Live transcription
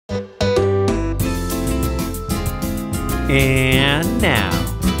And now,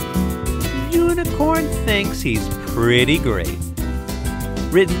 Unicorn thinks he's pretty great.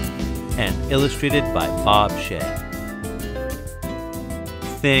 Written and illustrated by Bob Shea.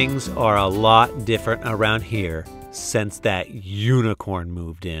 Things are a lot different around here since that unicorn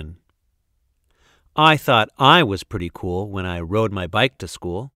moved in. I thought I was pretty cool when I rode my bike to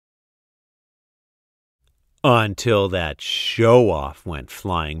school. Until that show-off went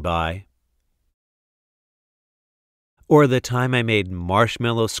flying by. Or the time I made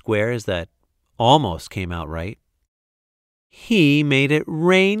marshmallow squares that almost came out right. He made it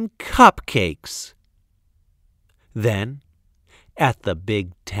rain cupcakes. Then, at the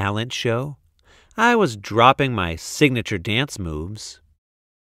big talent show, I was dropping my signature dance moves.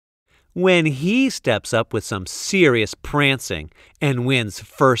 When he steps up with some serious prancing and wins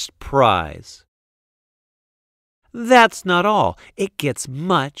first prize. That's not all. It gets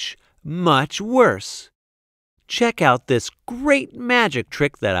much, much worse. Check out this great magic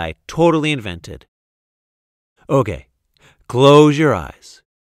trick that I totally invented. Okay, close your eyes.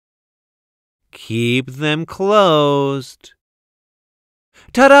 Keep them closed.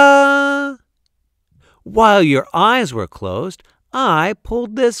 Ta-da! While your eyes were closed, I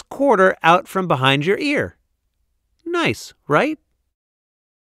pulled this quarter out from behind your ear. Nice, right?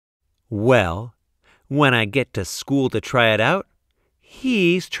 Well, when I get to school to try it out,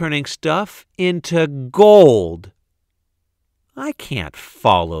 he's turning stuff into gold. I can't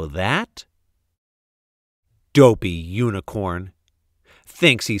follow that. Dopey unicorn.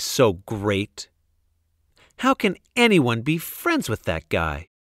 Thinks he's so great. How can anyone be friends with that guy?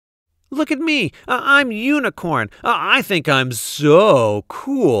 Look at me. I'm Unicorn. I think I'm so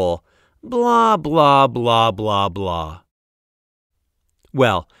cool. Blah, blah, blah, blah, blah.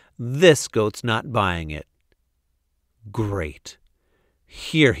 Well, this goat's not buying it. Great.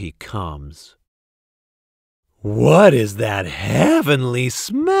 Here he comes. What is that heavenly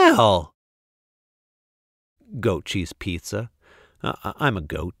smell? Goat cheese pizza. I'm a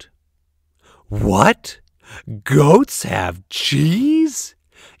goat. What? Goats have cheese?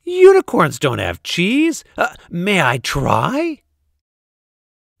 Unicorns don't have cheese. May I try?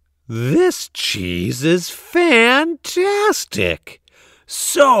 This cheese is fantastic.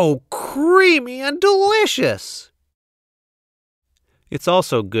 So creamy and delicious. It's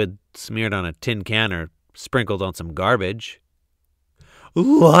also good smeared on a tin can or sprinkled on some garbage.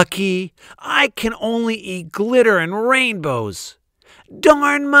 Lucky, I can only eat glitter and rainbows.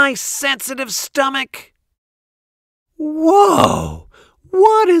 Darn my sensitive stomach. Whoa,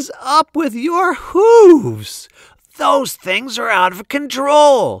 what is up with your hooves? Those things are out of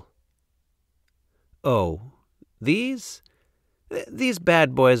control. Oh, these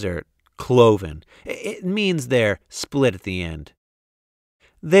bad boys are cloven. It means they're split at the end.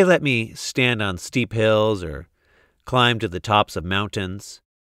 They let me stand on steep hills or climb to the tops of mountains.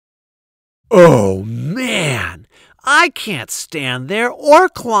 Oh, man! I can't stand there or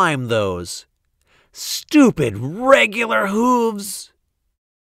climb those. Stupid regular hooves.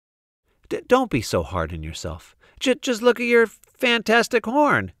 Don't be so hard on yourself. Just look at your fantastic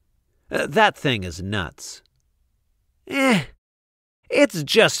horn. That thing is nuts. It's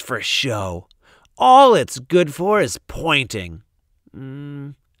just for show. All it's good for is pointing.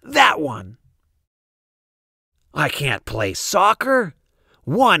 That one. I can't play soccer.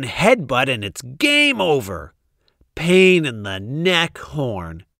 One headbutt and it's game over. Pain in the neck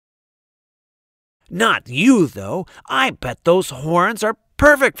horn. Not you, though. I bet those horns are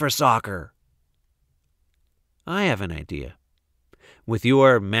perfect for soccer. I have an idea. With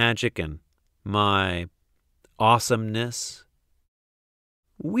your magic and my awesomeness,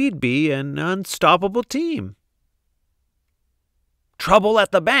 we'd be an unstoppable team. Trouble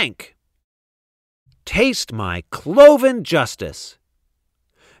at the bank. Taste my cloven justice.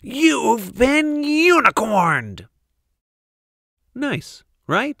 You've been unicorned. Nice,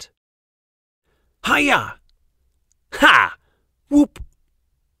 right? Hiya! Ha! Whoop!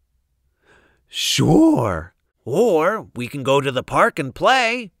 Sure. Or we can go to the park and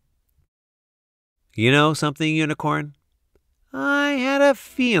play. You know something, Unicorn? I had a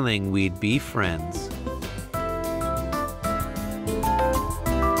feeling we'd be friends.